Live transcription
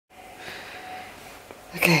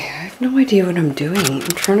Okay, I have no idea what I'm doing. I'm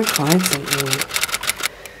trying to find something.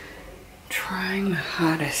 Trying my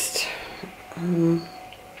hardest.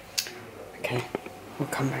 Okay, we'll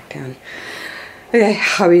come back down. Okay,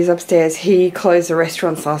 hubby's upstairs. He closed the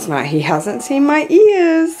restaurants last night. He hasn't seen my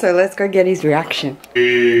ears, so let's go get his reaction.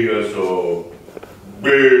 Bigger so.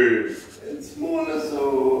 Big. And smaller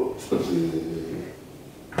so.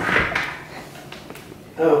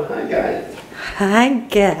 Oh, hi guys. Hi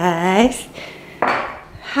guys.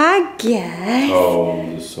 Hi guys.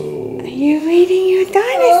 Oh, so. Are you eating your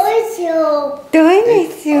dinosaur?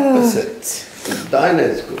 Dinosaur. Opposite.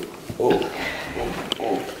 Dinosaur. Oh.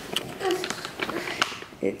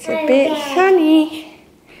 It's a bit sunny.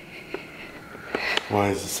 Why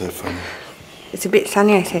is it so funny? It's a bit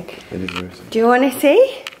sunny, I said. It is very sunny. Do you want to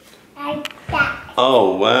see?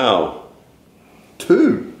 Oh, wow.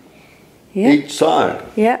 2. Yeah. Each side.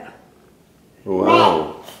 Yeah.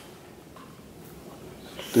 Wow.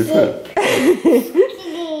 Different.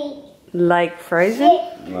 Like Frozen?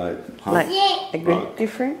 Like punk. Like a good rock.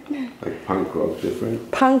 different? Like punk rock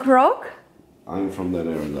different. Punk rock? I'm from that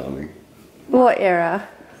era, darling. What era?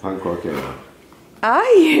 Punk rock era.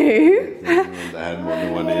 Are you? They had more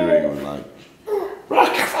than one earring on, like. No.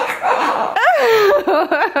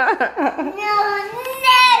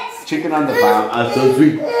 Chicken on the farm are so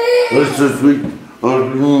sweet. Oh, so sweet.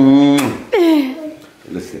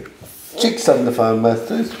 Listen. Chicks on the farm are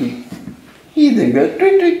so sweet. He then go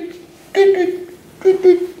tweet, tweet, tweet, tweet,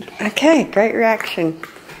 tweet. Okay, great reaction.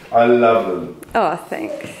 I love them. Oh,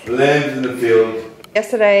 thanks. Lambs in the field.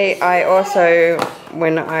 Yesterday, I also,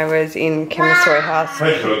 when I was in Chemistry House,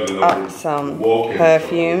 up some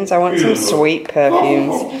perfumes. I want some sweet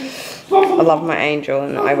perfumes. I love my Angel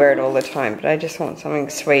and I wear it all the time, but I just want something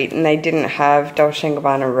sweet. And they didn't have Dolce &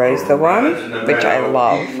 Gabbana Rose the one, which I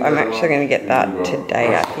love. I'm actually going to get that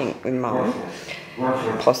today, I think, with Mum.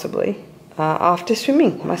 Possibly. After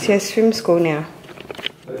swimming. Marcia's swim school now.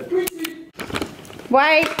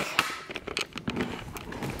 Wait!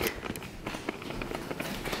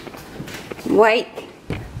 Wait.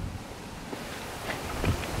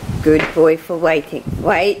 Good boy for waiting.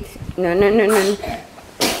 Wait. No, no, no, no.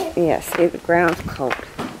 Yeah, see, the ground's cold.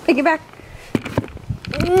 Pick it back.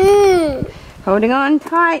 Holding on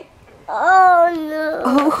tight. Oh no.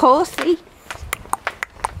 Oh, horsey.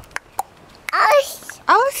 Us.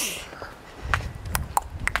 Us.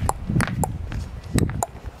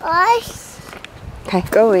 Us. Okay,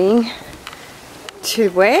 going to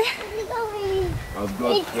where? I've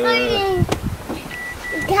got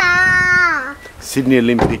Car. Sydney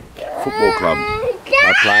Olympic Football Club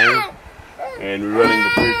are playing, and we're running the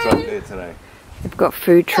food truck there today. We've got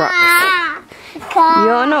food trucks. Car.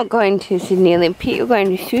 You're not going to Sydney Olympic, you're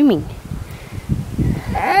going to swimming.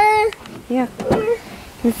 Yeah.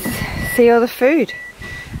 Let's see all the food.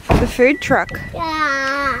 The food truck.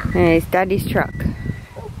 Yeah. There's Daddy's truck.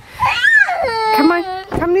 Come on,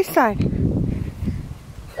 come this side.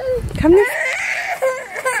 Come this.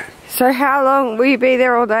 So how long will you be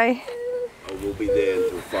there all day? I will be there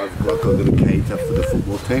until 5 o'clock. I'm going to cater for the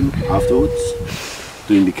football team afterwards,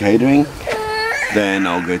 doing the catering. Then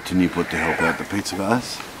I'll go to Newport to help out the pizza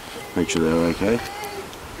guys, make sure they're okay.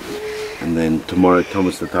 And then tomorrow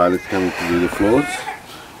Thomas the Tyler's coming to do the floors.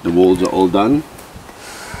 The walls are all done.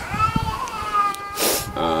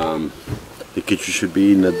 The kitchen should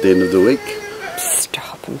be in at the end of the week.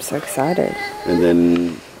 Stop, I'm so excited. And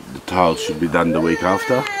then the tiles should be done the week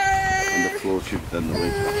after. And the floor should be done the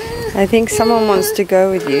week after. I think someone wants to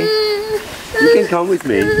go with you. You can come with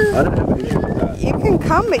me. I don't have an issue with that. You can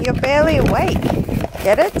come, but you're barely awake.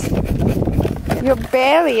 Get it? You're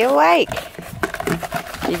barely awake.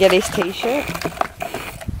 You get his t-shirt?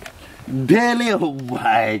 Barely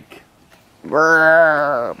awake.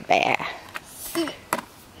 Bear.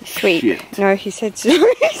 Sweep. Shit. No, he said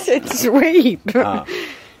sweep. He said sweep. Ah.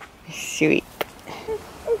 Sweep.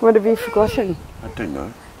 What have you forgotten? I don't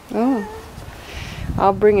know. Oh.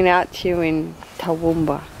 I'll bring it out to you in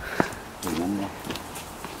Toowoomba.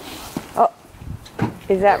 Oh.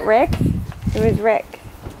 Is that Rex? Who is Rex?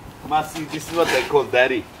 Marcy, this is what they call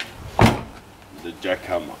daddy. The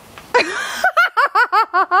jackhammer.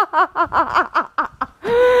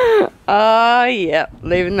 Oh, yeah.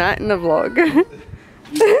 Leaving that in the vlog.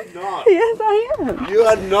 You're not. Yes, I am. You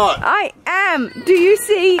are not. I am. Do you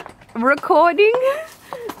see recording?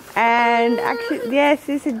 And actually, yes,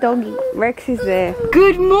 there's a doggy. Rex is there.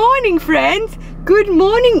 Good morning, friends. Good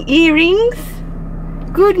morning, earrings.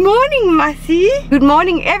 Good morning, Massey. Good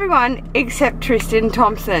morning, everyone except Tristan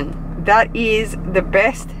Thompson. That is the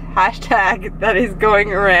best hashtag that is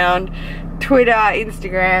going around Twitter,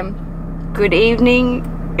 Instagram. Good evening,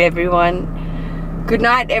 everyone. Good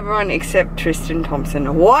night, everyone except Tristan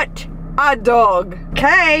Thompson. What a dog.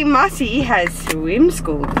 Okay, Mussy has swim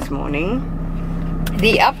school this morning.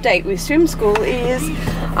 The update with swim school is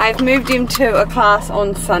I've moved him to a class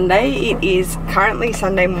on Sunday. It is currently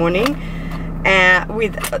Sunday morning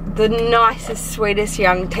with the nicest, sweetest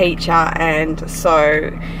young teacher, and so,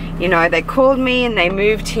 you know, they called me and they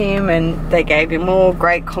moved him and they gave him all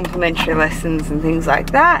great complimentary lessons and things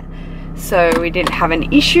like that. So we didn't have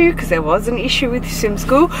an issue, because there was an issue with swim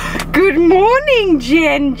school. Good morning,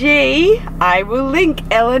 Jen G. I will link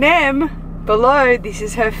L&M below. This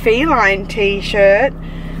is her feline t-shirt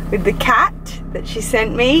with the cat that she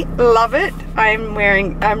sent me. Love it. I'm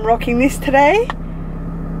rocking this today.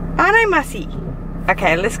 Aren't I, Mussy?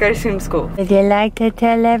 Okay, let's go to swim school. Would you like to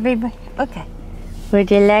tell everybody? Okay.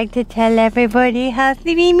 Would you like to tell everybody how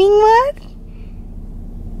swimming was?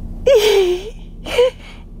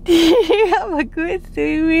 Did you have a good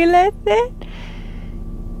swimming lesson?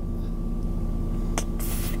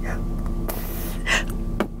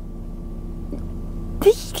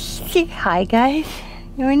 Hi guys,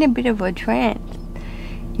 you're in a bit of a trance.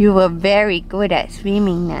 You were very good at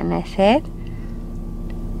swimming, Nana said.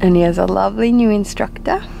 And he has a lovely new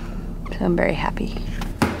instructor, so I'm very happy.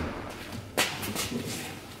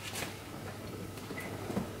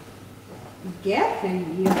 Guess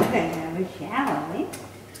you're gonna have a shower, eh?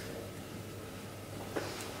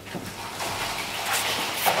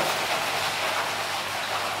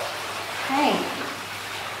 Hey,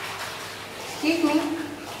 excuse me.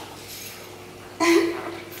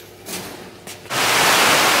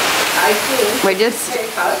 We're just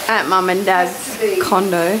at Mum and Dad's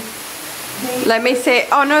condo. Let me see.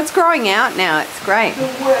 Oh no, it's growing out now. It's great. The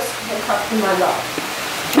worst haircut in my life.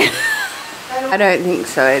 I don't think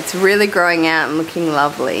so. It's really growing out and looking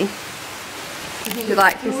lovely. Would you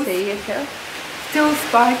like to see yourself? Still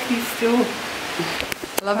spiky, still.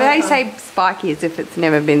 I love how you say spiky as if it's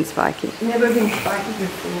never been spiky. Never been spiky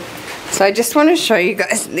before. So I just want to show you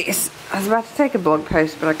guys this. I was about to take a blog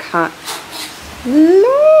post, but I can't.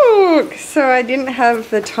 Look! So I didn't have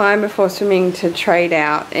the time before swimming to trade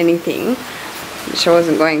out anything, which I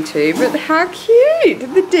wasn't going to, but how cute!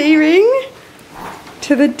 The D-ring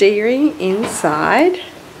to the D-ring inside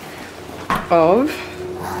of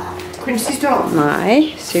Quincy's dog.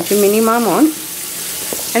 my Super Mini Marmont,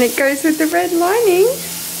 and it goes with the red lining.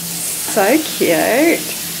 So cute.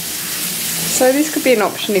 So this could be an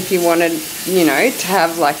option if you wanted, you know, to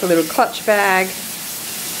have like a little clutch bag,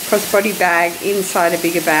 crossbody bag inside a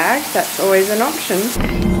bigger bag. That's always an option.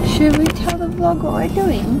 Should we tell the vlog what we're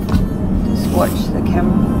doing? Just watch the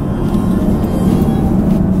camera.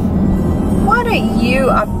 Why don't you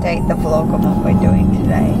update the vlog on what we're doing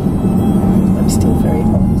today? I'm still very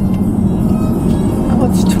hot. Oh,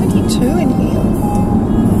 it's 22 in here.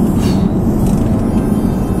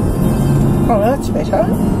 Oh, that's better.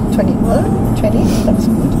 21, 20, that's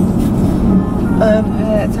good.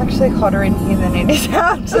 It's actually hotter in here than it is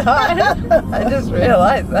outside. I just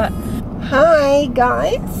realised that. Hi,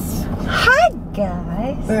 guys. Hi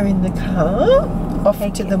guys. We're in the car, off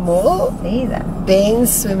to the mall. See that?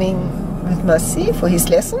 Ben's swimming with Mussy for his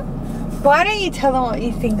lesson. Why don't you tell them what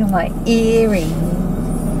you think of my earrings?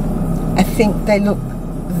 I think they look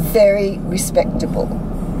very respectable.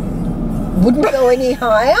 Wouldn't go any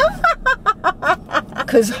higher,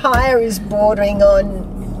 because higher is bordering on...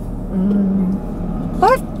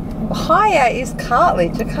 What? Higher is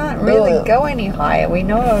cartilage. I can't really go any higher. We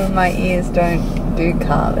know my ears don't do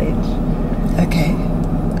cartilage. Okay.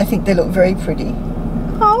 I think they look very pretty.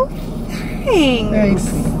 Oh, thanks. Very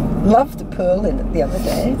pretty. Loved the pearl in it the other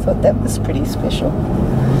day. Thought that was pretty special.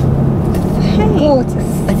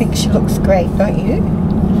 Gorgeous. I think she looks great, don't you?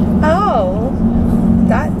 Oh,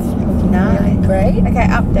 that's nice. Great. Okay,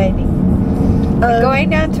 updating. We're going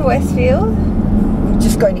down to Westfield. We're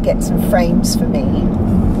just going to get some frames for me.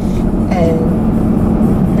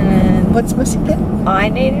 And what's missing then? I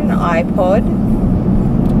need an iPod.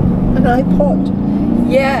 An iPod?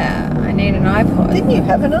 Yeah, I need an iPod. Didn't you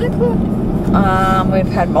have an iPod?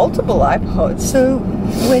 We've had multiple iPods. So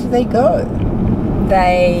where do they go?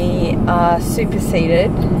 They are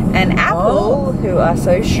superseded, and Apple, who are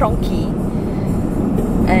so shonky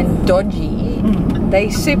and dodgy, they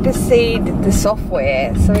supersede the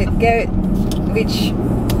software. So it go, which.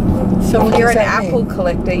 So if you're an Apple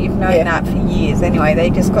collector, you've known that for years. Anyway, they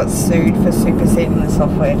just got sued for superseding the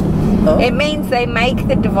software. Oh. It means they make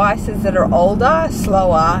the devices that are older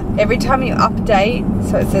slower. Every time you update,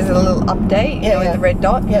 so it says a little update, you know, with the red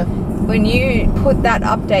dot. Yeah. When you put that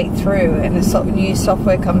update through and the new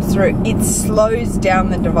software comes through, it slows down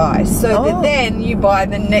the device. So that then you buy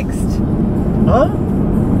the next.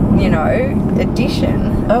 you know,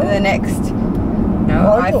 edition, the next, you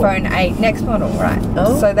know, iPhone 8, next model, right?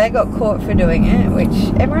 So they got caught for doing it,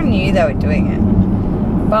 which everyone knew they were doing it.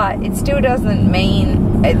 But it still doesn't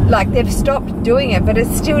mean, like they've stopped doing it, but it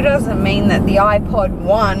still doesn't mean that the iPod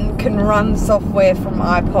 1 can run software from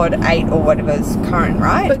iPod 8 or whatever's current,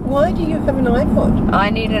 right? But why do you have an iPod?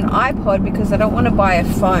 I need an iPod because I don't want to buy a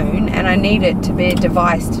phone, and I need it to be a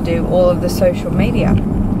device to do all of the social media.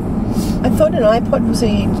 I thought an iPod was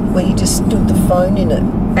where you just stood the phone in it.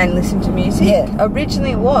 And listen to music? Yeah.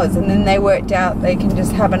 Originally it was, and then they worked out they can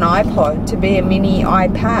just have an iPod to be a mini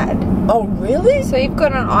iPad. Oh, really? So you've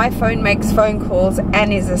got an iPhone, makes phone calls,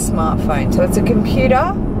 and is a smartphone. So it's a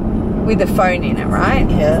computer with a phone in it, right?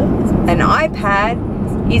 Yeah. An iPad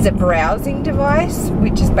is a browsing device,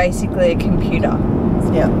 which is basically a computer.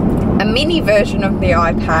 Yeah. A mini version of the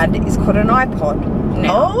iPad is called an iPod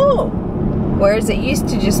now. Oh! Whereas it used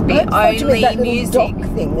to just be only music. Dock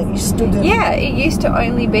thing that you stood in. Yeah, it used to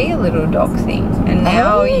only be a little dock thing, and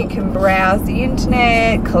now you can browse the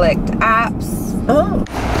internet, collect apps. Oh.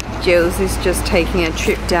 Jules is just taking a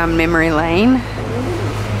trip down memory lane.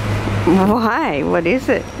 Why? What is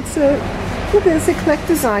it? It's look, there's a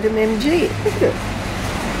collector's item MG. Look at it.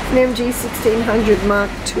 An MG 1600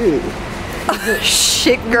 Mark II. Oh,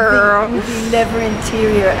 shit, girl. With the leather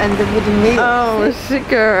interior and the wooden wheels. Oh, shit,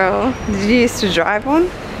 girl. Did you used to drive one?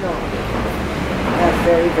 No. They're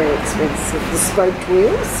very, very expensive. The spoked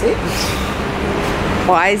wheels, see?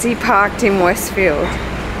 Why is he parked in Westfield?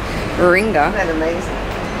 Ringer. Isn't that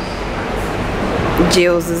amazing?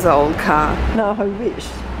 Jill's old car. No, I wish.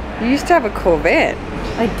 You used to have a Corvette.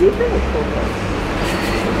 I did have a Corvette.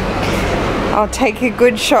 I'll take a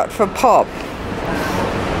good shot for Pop.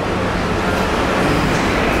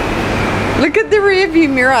 Look at the rear view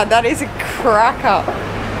mirror, that is a cracker.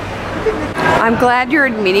 I'm glad you're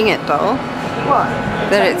admitting it though. What?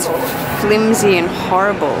 That it's flimsy and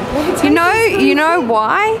horrible. You know why? Do you know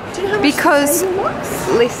how much because, the table was?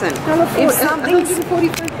 listen, if something's...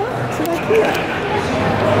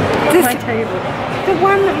 $145. My table. The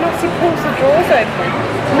one that knocks your pulls the drawers open.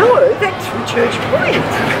 No, that's from Church Point.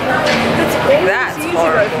 That's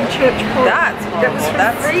horrible. Church Point. That's horrible. That was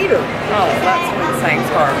from Freedom. Oh, that's what I'm saying,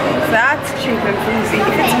 it's horrible. That's cheap and flimsy. If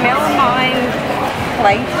it's melamine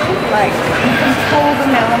plated, like, you can pull the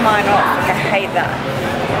melamine off. Like, I hate that.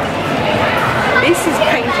 This is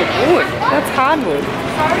painted wood. That's hardwood.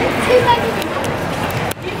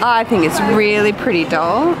 I think it's really pretty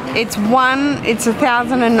doll. It's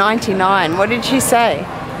 $1,099. What did she say?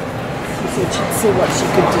 She said she'd see what she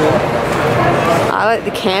could do. I like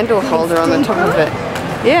the candle holder on the top of it.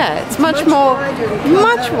 Yeah, it's much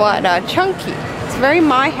wider, chunky. It's very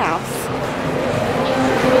my house.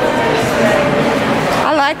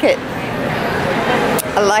 I like it.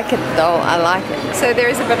 I like it though, I like it. So there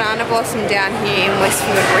is a banana blossom down here in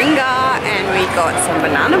Westfield Ringer, and we got some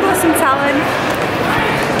banana blossom salad.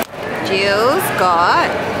 Jill's got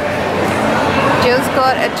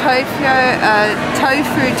a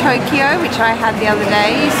tofu Tokyo, which I had the other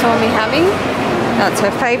day. You saw me having. That's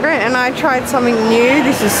her favorite, and I tried something new.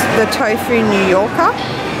 This is the tofu New Yorker.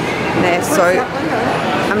 They're so,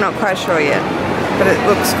 I'm not quite sure yet, but it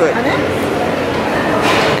looks good.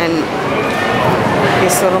 And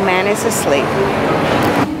this little man is asleep.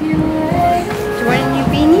 Do you want a new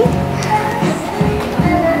beanie?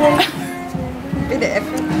 Bit of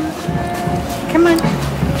effort. Come on.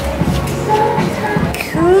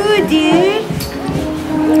 Cool, dude.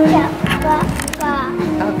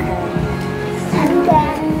 Okay.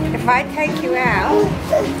 If I take you out,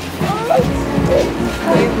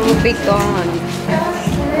 you will be gone.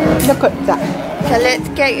 Look at that. So let's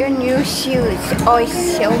get your new shoes. Oh,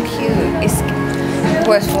 it's so cute. It's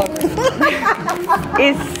worth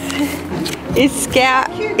Is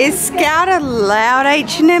Scout allowed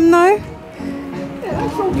H&M though?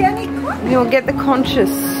 That's organic cotton. You'll get the conscious.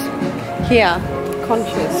 Here,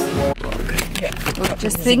 conscious. We're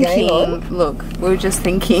just thinking, look, we were just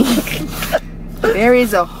thinking, there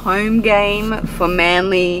is a home game for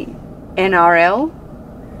Manly NRL,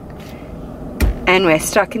 and we're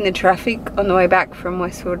stuck in the traffic on the way back from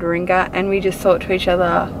Westfield Ringer, and we just thought to each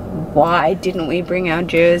other, why didn't we bring our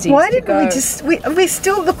jerseys? Why didn't we just, we're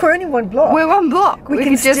still, look, we're only one block. We're one block. We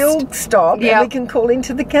can still stop and we can call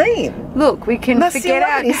into the game. Look, we can forget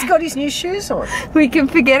our... He's got his new shoes on. We can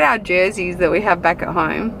forget our jerseys that we have back at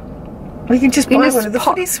home. We can just buy one of the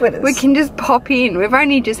footy sweaters. We can just pop in. We've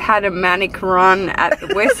only just had a manic run at the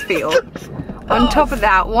Westfield. On top of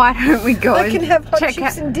that, why don't we go and can have hot check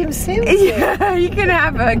chips out... and dim sums. Yeah, you can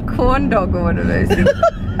have a corn dog or one of those things.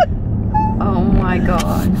 Oh my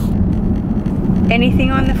god. Anything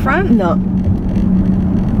on the front? No.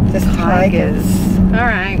 Tigers.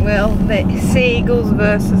 Alright, well, the seagulls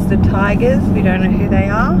versus the tigers. We don't know who they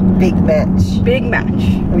are. Big match. Big match.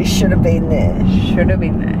 We should have been there. Should have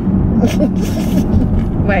been there.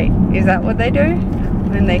 Wait, is that what they do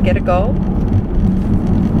when they get a goal?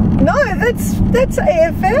 No, that's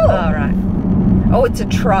AFL. Oh, right. Oh, it's a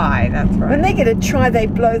try, that's right. When they get a try, they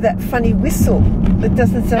blow that funny whistle that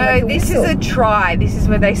doesn't sound like a whistle. No, this is a try. This is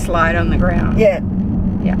where they slide on the ground. Yeah.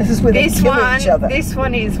 Yeah. This is where they kill each other. This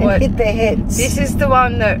one is and what hit their heads. This is the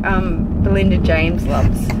one that Belinda James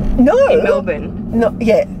loves. No. In Melbourne. No.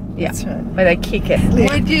 Yeah. Yeah. That's right. Where they kick it.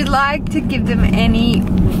 Yeah. Would you like to give them any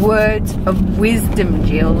words of wisdom,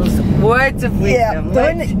 Jills? Words of wisdom.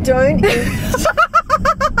 Yeah. Don't eat.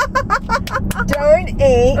 Don't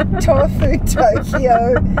eat tofu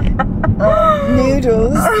Tokyo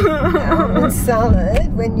noodles and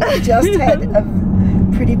salad when you just had a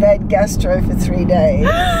pretty bad gastro for 3 days.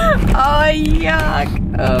 Oh, yuck.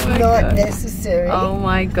 Oh, my Not God. necessary. Oh,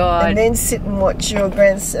 my God. And then sit and watch your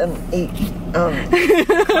grandson eat crumbed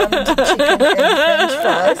chicken and French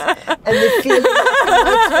fries. And the feeling in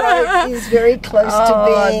my throat is very close to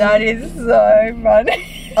being... that is so funny.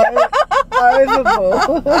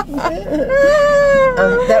 Overboard.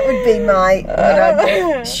 That would be what I'd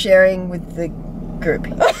be sharing with the group.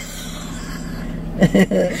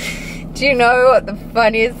 Do you know what the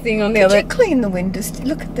funniest thing on the Did you clean the windows?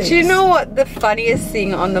 Look at this. Do you know what the funniest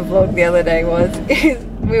thing on the vlog the other day was? Is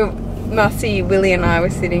Mussy, Willie and I were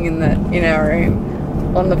sitting in our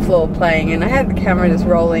room on the floor playing, and I had the camera just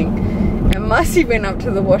rolling. And Mussy went up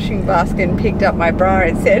to the washing basket and picked up my bra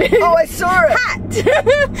and said, "Oh, I saw it." Hat.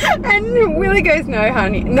 And Willie goes, "No,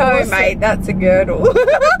 honey, no, mate, that's a girdle."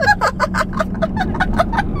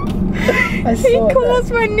 He calls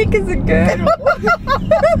my knickers a girdle.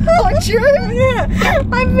 Oh, true? Yeah.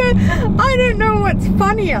 I don't know what's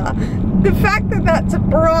funnier. The fact that that's a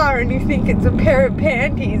bra and you think it's a pair of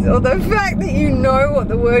panties, or the fact that you know what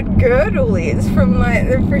the word girdle is from like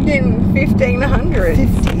the freaking 1500s.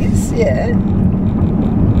 50s, yeah.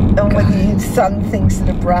 And whether your son thinks that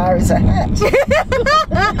a bra is a hat.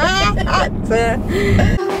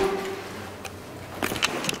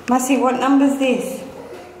 Mussy, what number's this?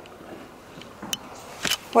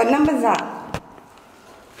 What number's that?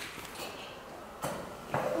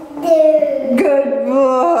 Good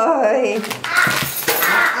boy.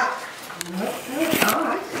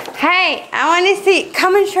 Hey, I want to see.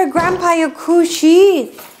 Come and show Grandpa your cool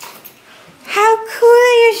shoes. How cool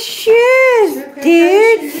are your shoes,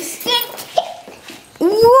 dude?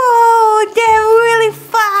 Whoa, they're really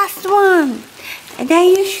fast ones. Are they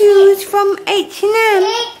your shoes from H&M?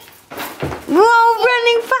 Whoa,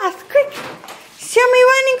 running fast. Quick. Show me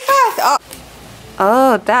running fast.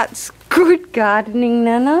 Oh, that's good gardening,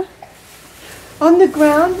 Nana. On the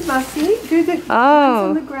ground, Mussy. Do the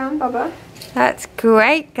on the ground, Bubba. That's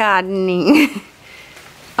great gardening.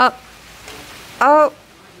 Oh.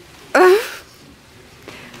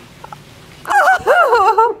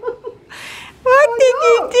 What did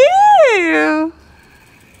you do?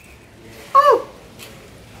 Oh.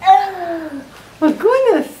 My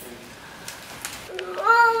goodness.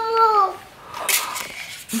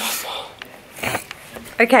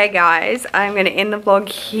 Okay guys, I'm going to end the vlog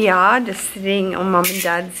here, just sitting on Mum and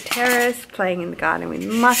Dad's terrace, playing in the garden with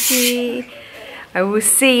Mussy. I will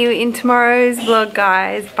see you in tomorrow's vlog,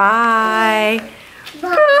 guys. Bye.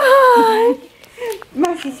 Bye.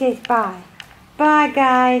 Mussy says bye. Bye,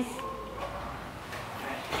 guys.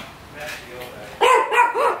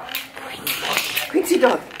 Quincy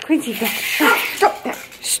dog. Quincy dog. Stop that.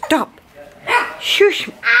 Stop. Shush.